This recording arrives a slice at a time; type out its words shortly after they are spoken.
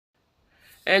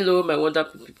Hello, my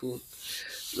wonderful people.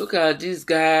 Look at this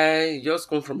guy. He just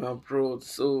come from abroad.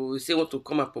 So he say he want to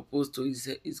come and propose to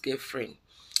his girlfriend.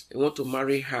 He want to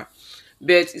marry her.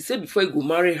 But he said before he go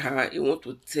marry her, he want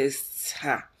to test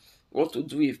her. He want to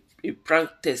do a prank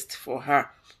test for her.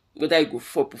 Whether he go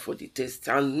fall for the test.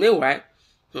 And meanwhile,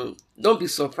 don't be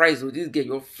surprised with this girl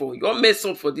you're for. You're mess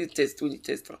up for this test with the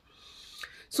tester.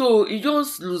 So he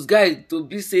just lose guy to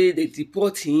be say they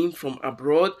deport him from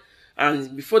abroad,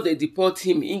 and before they deport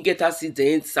him, he get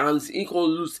accidents and he can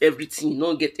lose everything, he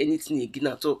not get anything again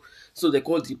at all. So they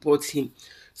can't deport him.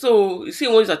 So you see,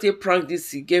 once I take prank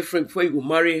this girlfriend before he go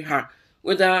marry her,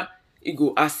 whether he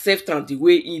go accept am the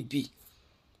way he be.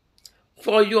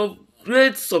 For your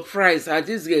great surprise, as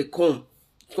this girl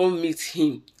come meet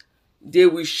him, they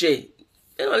will share.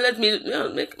 Let me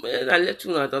let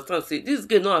you understand. Say this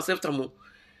girl not accept am o.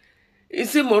 He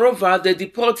say moreover they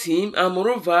deport him, and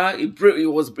moreover he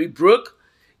broke,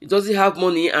 he doesn't have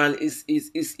money, and is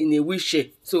in a wheelchair,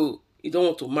 so he don't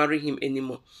want to marry him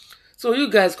anymore. So you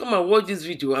guys come and watch this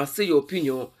video and say your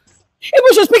opinion. People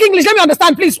should speak English. Let me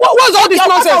understand, please. What's all this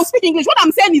nonsense? I'll speak English. What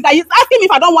I'm saying is that he's asking me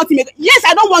if I don't want him again. Yes,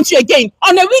 I don't want you again.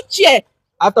 On a wheelchair.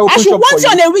 After I should want you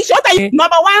on a wheelchair. What are you?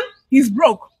 Number one, he's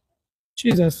broke.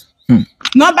 Jesus.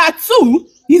 Number two,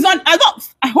 he's on.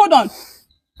 Hold on.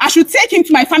 I should take him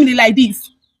to my family like this.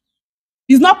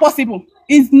 It's not possible.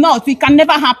 It's not. It can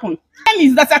never happen.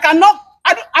 Is that I cannot.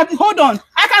 Hold on.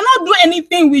 I cannot do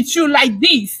anything with you like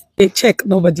this. Hey, check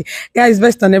nobody. Guys,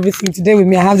 best on everything. Today with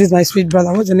me, I have this my sweet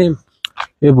brother. What's your name?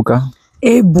 Ebuka.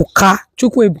 Ebuka.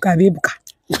 Chukwu Ebuka. Ebuka.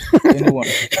 Anyone.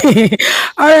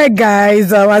 All right,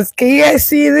 guys. As can you guys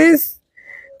see this?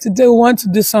 Today we want to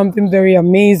do something very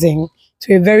amazing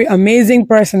to a very amazing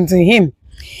person to him.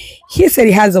 He said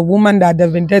he has a woman that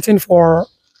they've been dating for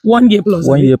 1 year plus.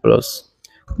 1 year plus.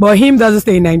 But him doesn't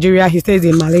stay in Nigeria. He stays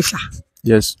in Malaysia.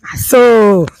 Yes.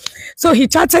 So he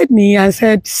chatted me and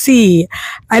said, see,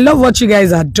 I love what you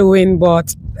guys are doing,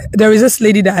 but there is this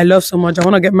lady that I love so much. I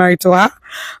want to get married to her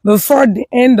before the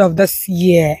end of this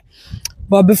year.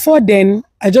 But before then,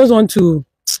 I just want to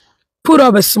put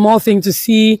up a small thing to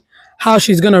see how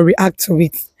she's going to react to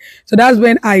it. So that's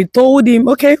when I told him,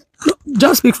 okay,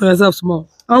 just speak for yourself small.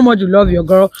 How much you love your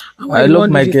girl. I love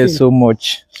my girl so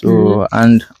much. So,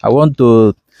 and I want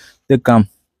to take him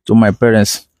to my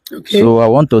parents. Okay. So I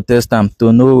want to test them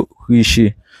to know who is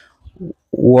she.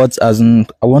 I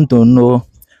want to know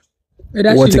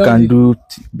what he can do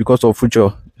because of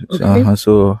future. Okay.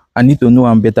 So I need to know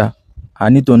him better. I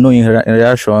need to know in her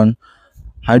reaction,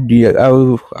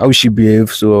 how she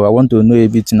behaves. So I want to know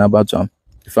everything about him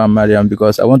if I marry him,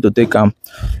 because I want to take him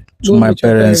to my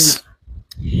parents.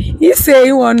 He say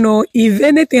he want to know if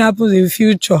anything happens in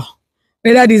future,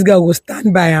 whether this guy will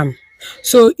stand by him.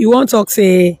 So he won't talk,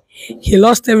 say he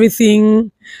lost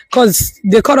everything, because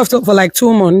they cut off for like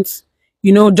 2 months,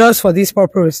 you know, just for this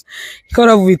purpose. He cut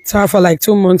off with her for like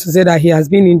 2 months to say that he has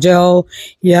been in jail,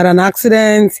 he had an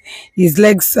accident, his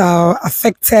legs are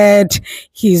affected,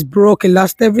 he's broke, he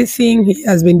lost everything, he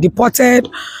has been deported.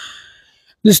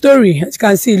 The story, as you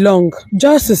can see, long,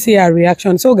 just to see her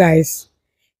reaction. So guys,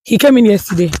 he came in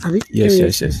yesterday.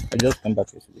 Yes. I just came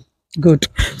back yesterday. Good.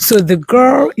 So the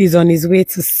girl is on his way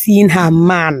to seeing her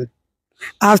man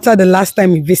after the last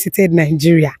time he visited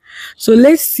Nigeria. So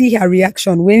let's see her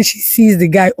reaction when she sees the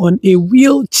guy on a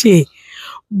wheelchair.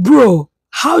 Bro,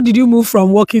 how did you move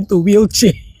from walking to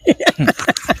wheelchair?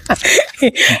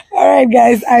 All right,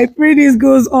 guys. I pray this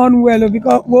goes on well,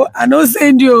 because I know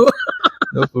send you.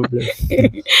 No problem.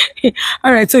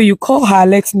 All right, so you call her,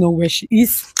 let's know where she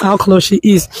is, how close she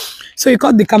is. So you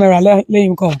call the camera, let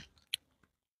him call.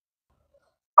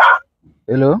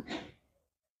 Hello.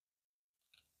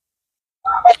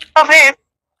 Oh, babe.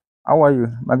 How are you,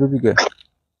 my baby girl?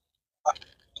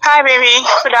 Hi, baby.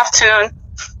 Good afternoon.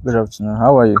 Good afternoon.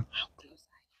 How are you?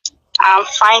 I'm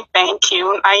fine, thank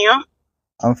you. Are you?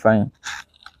 I'm fine.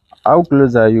 How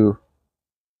close are you?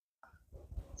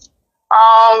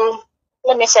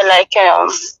 Let me say like 10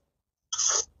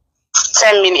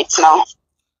 minutes now.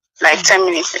 Like 10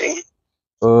 minutes away.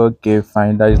 Okay,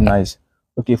 fine. That is nice.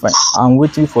 Okay, fine. I'm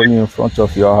waiting for you in front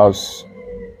of your house.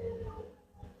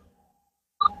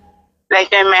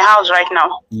 Like in my house right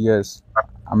now. Yes,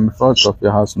 I'm in front of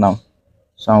your house now.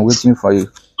 So I'm waiting for you.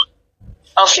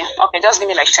 Okay, just give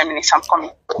me like 10 minutes. I'm coming.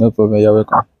 No problem. You're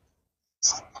welcome.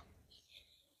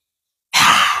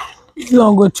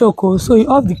 Long go choco. So you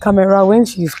off the camera. When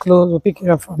she's close, we'll pick it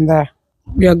up from there.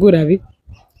 We are good, Abby.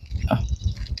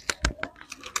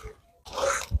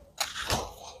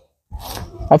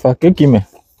 Afa, keki me.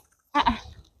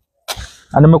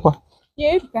 Ademekwa.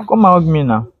 Yeah. Come out with me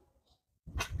now.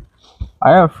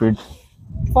 Are you afraid?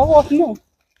 For what? No.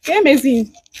 Hey,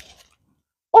 amazing.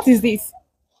 What is this?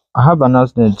 I have an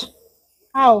accident.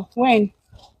 How? When?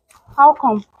 How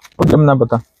come? Okay,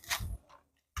 Mnabata.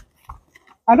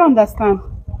 I don't understand.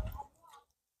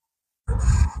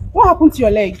 What happened to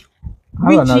your leg?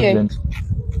 I have Which an year? accident.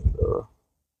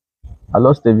 I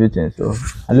lost everything, so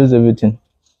I lose everything.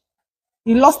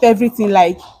 You lost everything,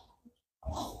 like.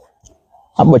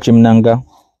 Abachimnanga.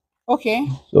 Okay.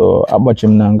 So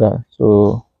Abachimnanga.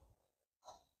 So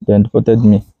they deported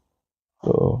me.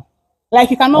 So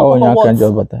Like you cannot oh walk yeah, or I what? can't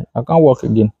job, but I can't walk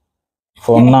again.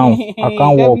 For now, I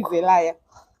can't Devil walk, is a liar.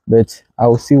 but I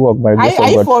will still walk by the grace Are of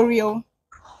you God. for real?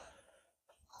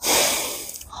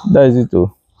 That is it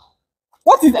too.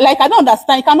 What is like? I don't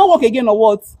understand. You cannot walk again or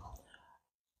what?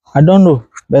 I don't know,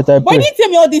 but I Why pray. didn't you tell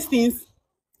me all these things?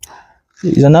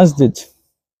 It's an accident.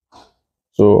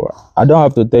 So I don't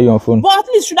have to tell you on phone. But at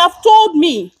least you should have told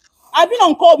me. I've been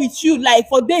on call with you like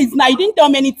for days now. You didn't tell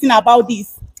me anything about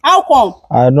this. How come?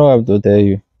 I don't have to tell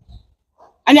you.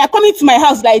 And you're coming to my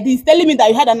house like this, telling me that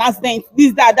you had an accident,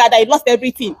 this, that you lost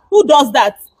everything. Who does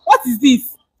that? What is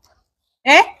this?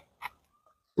 Eh?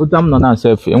 What I'm not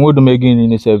self, and what do make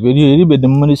in itself? Really been the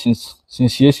money since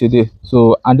yesterday.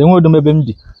 So and then what do make them?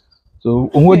 So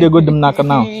what they got them knock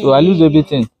now. So I lose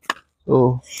everything.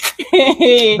 So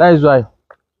that is why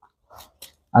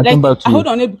I Like, came back to you. hold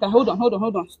on, Ebuka,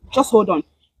 hold on. Just hold on.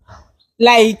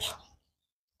 Like,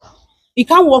 he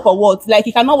can't walk or what? Like,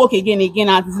 he cannot walk again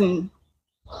as in.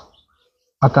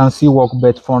 I can see walk,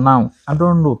 but for now, I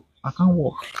don't know. I can't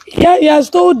walk. Yeah, he has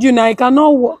told you now he cannot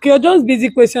walk. You're just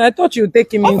busy question. I thought you would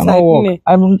take him I cannot inside. walk. Nne.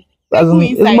 I'm Take as who in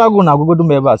it's inside? my go now go do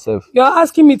me by self. You're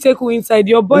asking me take who inside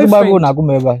your It's my go boyfriend. now go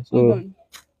me by. Hold So on.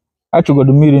 I should go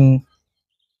to meeting.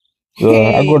 So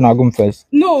I go now go first.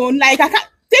 No, like, I can't.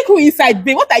 Take who inside,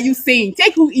 babe? What are you saying?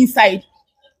 Take who inside?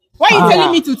 Why are you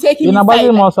telling me to take him You know inside?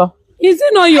 about Mosa? Is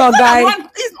it not your guy? Of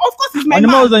course, it's my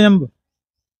man.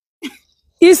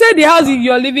 He said the house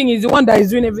you're living is the one that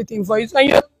is doing everything for you. So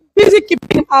you're busy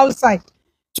keeping him outside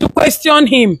to question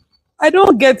him. I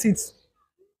don't get it.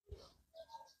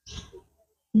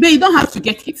 Babe, you don't have to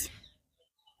get it.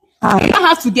 Ah. You don't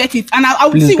have to get it. And I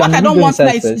will Please, see what can I we don't go want now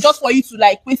inside is first? just for you to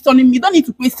like question me. You don't need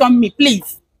to question me,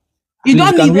 please. You Please,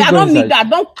 don't can need we that. I go don't need inside?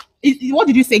 that. What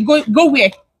did you say? Go where?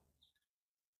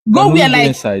 Go Can we where? go Like,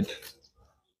 inside?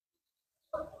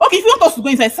 okay, if you want us to go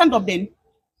inside, stand up then. Get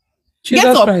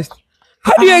Jesus up. Christ.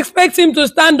 How do you expect him to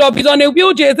stand up? He's on a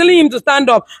wheelchair telling him to stand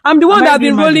up. I'm the one Am I that's been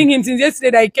being mad? rolling him since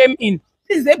yesterday that he came in.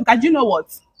 Please, because you know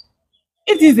what?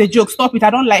 If this is a joke, stop it.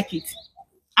 I don't like it.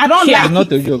 I don't Yeah. like It's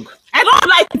not it. a joke. I don't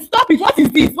like it. Stop it. What is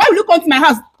this? Why will you come to my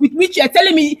house with which you're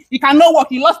telling me you cannot walk,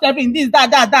 you lost everything, this,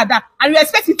 that, and you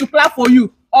expect me to clap for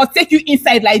you or take you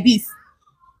inside like this?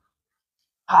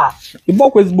 You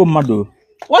walk with Bomado.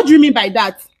 What do you mean by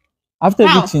that? After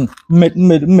How? everything,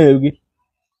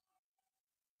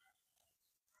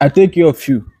 I take care of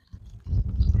you.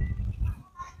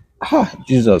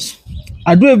 Jesus.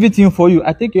 I do everything for you.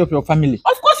 I take care of your family.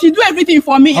 Of course, you do everything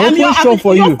for me. I will your, show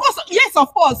for you. Of course, yes,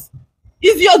 of course.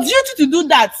 It's your duty to do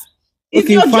that. It's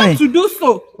Okay, your fine. job to do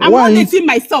so. I'm Why? not dating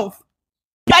myself.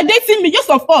 You are dating me, yes,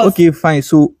 of course. Okay, fine.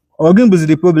 So, Organ is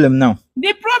the problem now.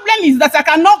 The problem is that I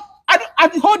cannot.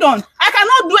 Hold on. I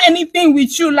cannot do anything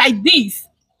with you like this.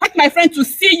 Like my friend to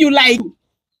see you like.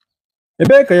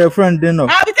 Your friend, then no.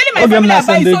 I'll be telling my family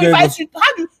about it. So if I should,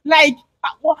 how do like?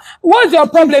 What's your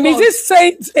problem? Is this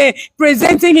saying,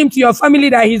 presenting him to your family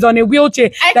that he's on a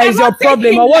wheelchair that is your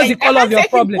problem? Or what's the color of your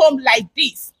problem? Home like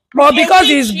this. Or because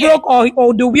he's broke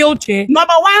or the wheelchair?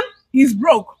 Number one, he's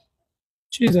broke.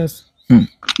 Jesus.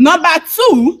 Number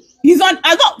two, he's on.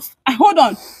 Hold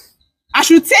on. I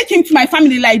should take him to my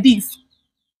family like this.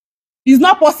 It's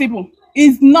not possible.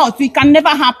 It's not. It can never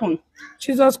happen.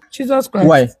 Jesus Christ.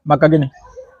 Why? Makagene.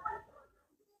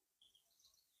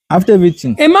 After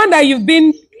everything. A man that you've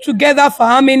been together for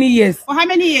how many years? For how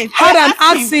many years? Had an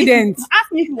accident.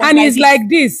 Ask me if he was and like he's this. like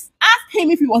this. Ask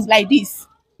him if he was like this.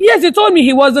 Yes, he told me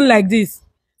he wasn't like this.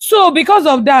 So because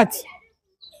of that.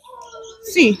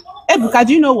 See, Ebuka,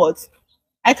 do you know what?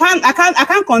 I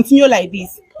can't continue like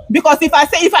this. Because if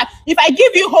I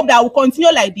give you hope that I will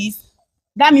continue like this,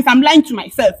 that means I'm lying to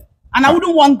myself. And I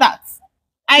wouldn't want that.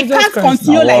 I Jesus can't Christ.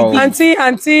 continue like this.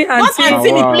 Auntie. Don't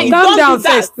auntie me, please. Calm Don't down do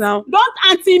that. first now. Don't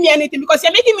auntie me anything because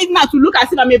you're making me now to look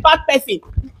as if I'm a bad person.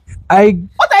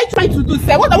 What are you trying to do,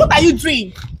 sir? What are you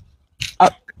doing?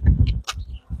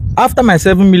 After my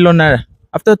 7 million naira,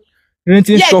 after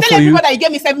renting shop tell for you, everybody that you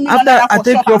gave me 7 million after naira I for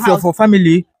take shop care and of your house. for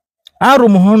family, I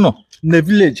room honor in the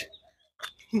village.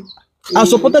 I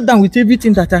supported them with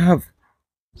everything that I have.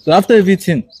 So after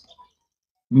everything,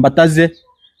 Mbataze,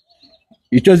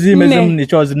 You chose him, you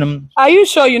chose him. Are you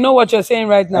sure you know what you're saying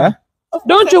right now? Huh?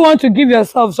 Don't you want to give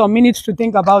yourself some minutes to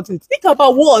think about it? Think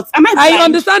about what? Am I blind? I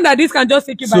understand that this can just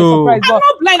take you by So- surprise. I'm but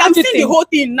not blind. I'm can't you seeing the think? whole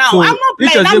thing now. So, I'm not you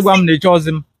blind. chose I'm him, you chose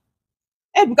him.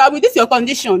 Ebuka, with this your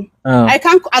condition. Uh. I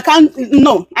can't,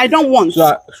 no, I don't want.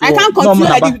 So, I can't no, continue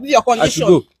like Mahaba, this with your I should condition.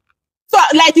 go. So,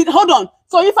 like, hold on.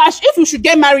 So, if you should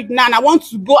get married now and I want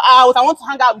to go out, I want to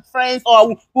hang out with friends, or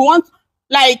we want,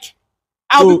 like,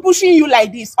 I'll be pushing you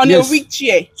like this on a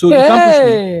wheelchair. So, you can't push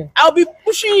me. Hey. I'll be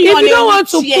pushing you If on you a don't want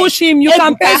to wheelchair. push him, you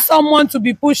can Ebuka, pay someone to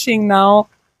be pushing now.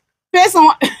 pay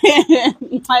someone.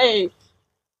 Hey,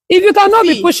 If you cannot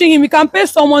be See. pushing him, you can pay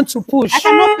someone to push. I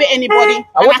cannot pay anybody. And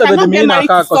I want to be the cannot get main married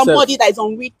to account somebody that is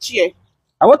on wheelchair.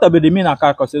 I want to be the main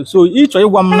account. So, each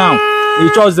of one now, you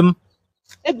chose him.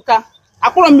 Ebuka,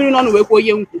 akwụrụ mmiri n'ọnụ wee kwuo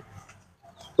onye nkwu.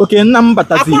 Okay,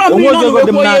 Nambatazi. Akwụrụ mmiri n'ọnụ wee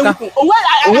kwuo onye nkwu.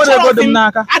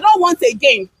 I don't want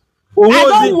again. I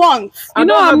don't want. You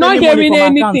know, I'm not hearing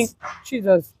anything.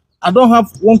 Jesus. I don't have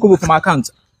one kobo from my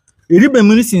account. You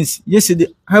remember since yesterday.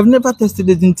 I have never tested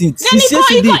anything. Since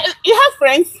yesterday. You have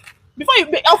friends? Before you...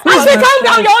 I say, calm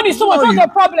down, your own is so much. What's the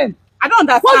problem? I don't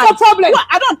understand. What's the problem? What?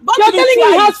 I don't You're telling me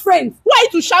he has friends. Why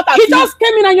you to shout at He me? just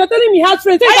came in and you're telling me he has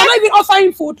friends. So you cannot even offer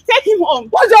him food. Take him home.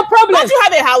 What's your problem? Don't you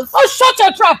have a house? Oh, shut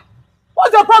your trap.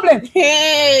 What's your problem?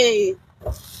 Hey.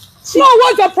 No,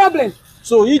 what's your problem?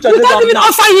 So each You can't even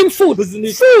offer him food.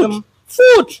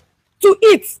 Food to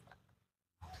eat.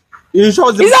 Is that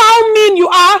how mean you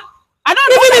are? I don't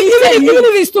know. Even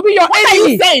if it's to be your what are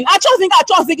enemy. you saying? I just think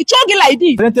choking like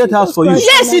this. Rented house for you.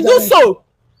 Yes, you do so.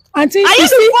 Auntie, Are you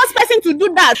the first person to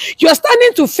do that? you're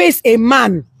standing to face a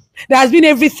man that has been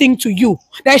everything to you,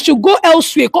 that should go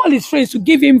elsewhere, call his friends to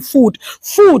give him food.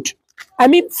 Food. I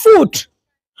mean, food.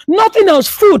 Nothing else.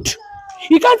 Food.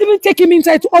 You can't even take him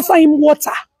inside to offer him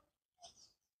water.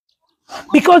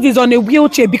 Because he's on a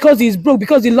wheelchair, because he's broke,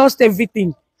 because he lost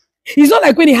everything. It's not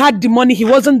like when he had the money, he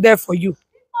wasn't there for you.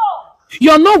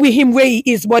 You're not with him where he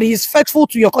is, but he's faithful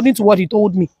to you according to what he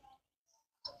told me.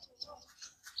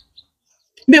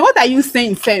 But what are you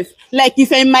saying, Seth? Like,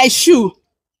 if you're in my shoe,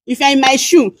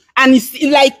 and it's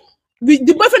like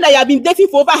the boyfriend that you have been dating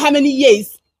for over how many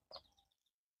years?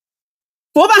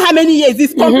 For over how many years?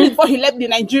 This complete before he left the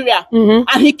Nigeria, and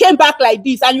he came back like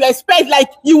this, and you expect like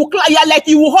you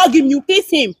will hug him, you kiss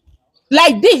him,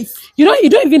 like this. You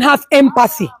don't even have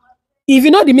empathy. If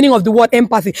you know the meaning of the word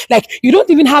empathy, like you don't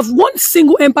even have one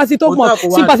single empathy, talk about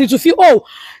sympathy to feel, oh,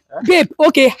 babe,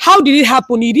 okay, how did it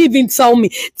happen? He didn't even tell me.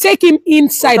 Take him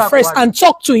inside first and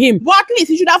talk to him. But at least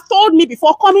he should have told me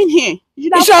before coming here. He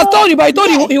should have told you, but he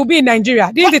told you he'll be in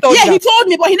Nigeria. Didn't he tell you he that? told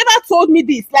me, but he never told me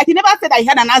this. Like, he never said that he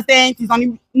had an accident. He's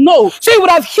on. No. So he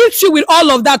would have hit you with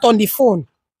all of that on the phone.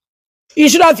 He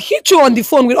should have hit you on the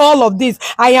phone with all of this.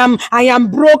 I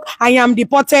am broke. I am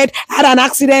deported. I had an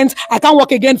accident. I can't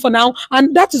walk again for now.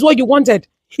 And that is what you wanted.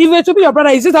 If it were to be your brother,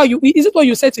 is it what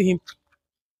you said to him?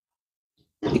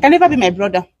 He can never be my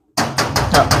brother.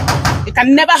 It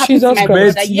can never happen Jesus to my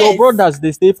Christ. brother. Your Yes. brothers,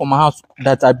 they stay from my house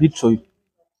that I beat for you.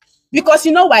 Because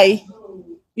you know why?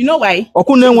 You know why?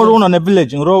 Okune nwere on a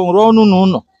village.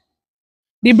 No.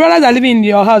 The brothers are living in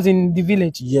your house in the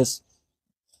village. Yes.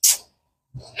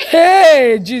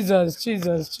 Hey, Jesus.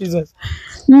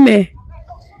 Me.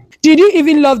 Did you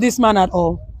even love this man at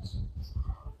all?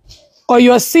 Or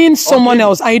you're seeing someone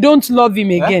else and you don't love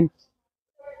him again?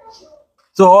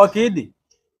 So, okay.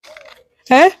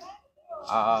 Eh?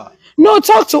 No,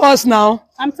 talk to us now.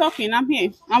 I'm talking. I'm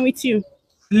here. I'm with you.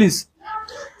 Please,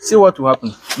 see what will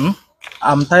happen.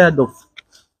 I'm tired of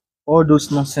all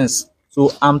those nonsense.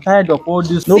 So, I'm tired of all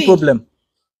this. No See, problem.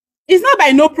 It's not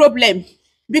by no problem.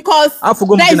 Because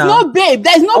there's no babe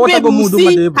who will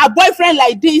see her boyfriend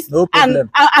like this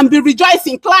and be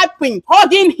rejoicing, clapping,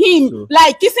 hugging him,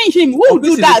 like kissing him. Who will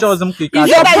do that? If you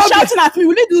that is shouting at me,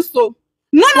 will you do so?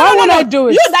 No. Why would I do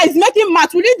it? You that is making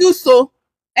math, will you do so?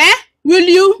 Will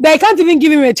you? They can't even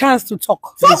give him a chance to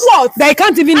talk. Talk what? They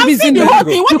can't even visit the whole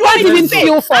thing. You can't even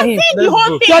feel for him. The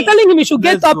whole thing. You're telling him he should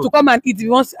get up to come and eat. He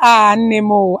wants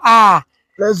Nemo.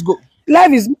 Let's go.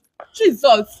 Life is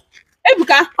Jesus.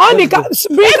 Ebuka. Bring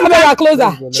the camera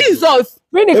closer. Jesus.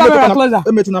 Bring the camera closer.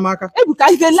 Ebuka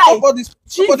is a lie. Stop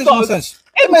this nonsense.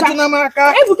 Ebuka,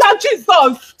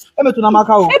 Jesus.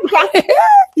 Ebuka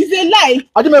is a lie.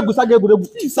 Don't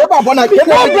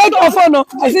break your phone. No.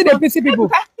 I see the PC people.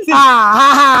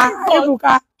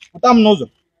 Ebuka.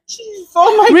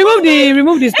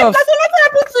 Remove the stuff. Nothing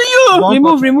happened to you.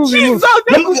 Remove. Jesus,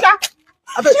 Ebuka.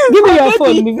 Give me your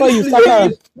phone before you start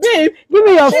around. Babe, give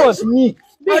me your phone.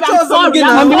 Babe, I'm sorry.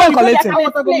 I'm the one collecting.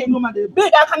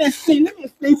 Babe, I can explain. Let me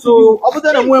explain to So, you.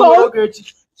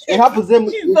 It happens them.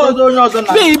 Babe.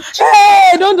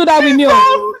 Hey, don't do that with me. Jesus,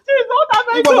 what have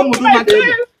I done to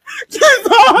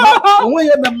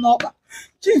myself?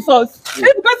 Jesus.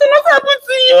 Because nothing happened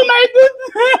to you, my good.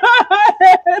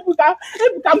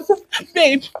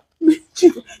 Babe.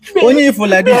 Only if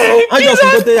like this, I just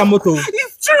go to your motor.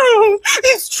 It's true.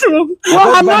 It's true.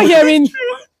 Well, I'm not hearing.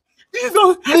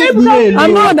 Jesus.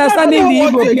 I'm not understanding the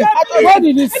Igbo here. What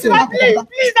did you say? Hey,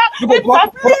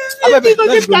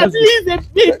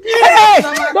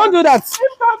 don't do that.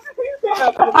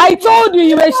 I told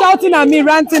you were shouting at me,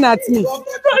 ranting at me.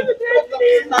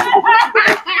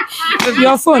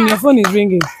 Your phone is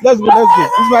ringing. Let's go.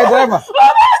 This is my driver.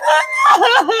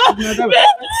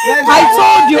 I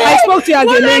told you, I spoke to you as a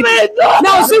lady.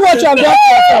 Now see what you have done to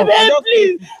yourself.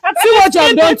 See what you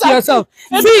have done to yourself.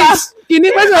 See, you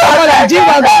need to call a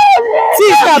G-Wagon.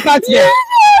 See, start back here.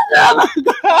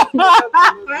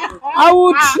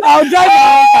 I'll drive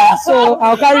my car, so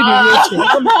I'll carry the wheelchair.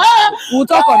 We'll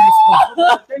talk on the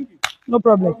phone. No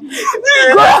problem.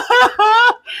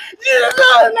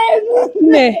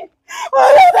 Nee.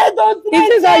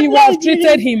 It is how you have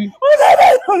treated him.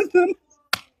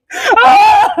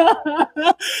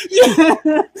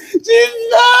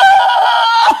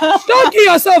 Don't kill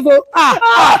yourself, oh.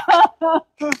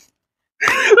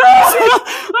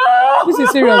 This is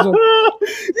serious, oh.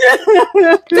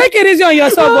 Take it easy on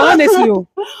yourself, honestly, oh.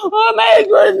 Oh my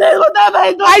goodness, what have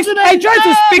I done? I tried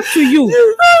to speak to you.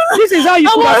 This is how you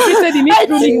could have treated him if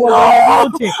truly was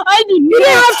on your I didn't know. You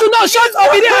didn't have to know. Shut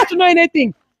up. You didn't have to know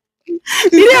anything. You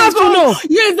didn't have to know.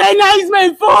 Yes, I know it's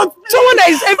my fault. Someone that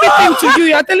is everything to you,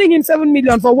 you're telling him 7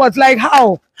 million for what? Like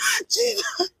how?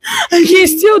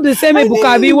 He's still the same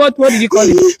Ebukabi. What did you call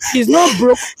him? He's not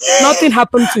broke. Nothing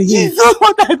happened to him.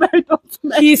 What have I done to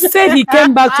myself? He said he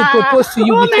came back to propose to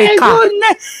you with a car.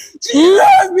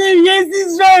 Yes,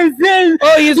 he's right.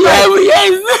 Oh, he's right.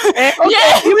 Yes. Okay.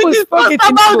 Yes. People spoke it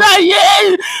About that.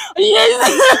 Yes. Yes.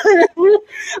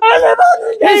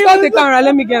 Let's cut the camera.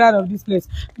 Let me get out of this place.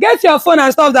 Get your phone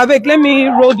and stuff that back. Let me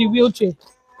roll the wheelchair.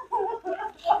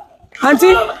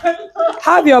 Auntie,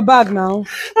 have your bag now.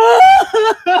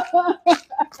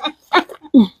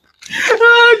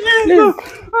 Please.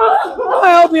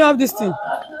 Help me have this thing.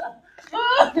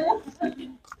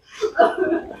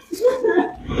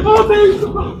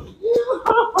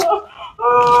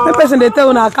 The person they tell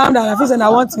you now calm down. I feel saying I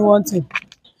want him.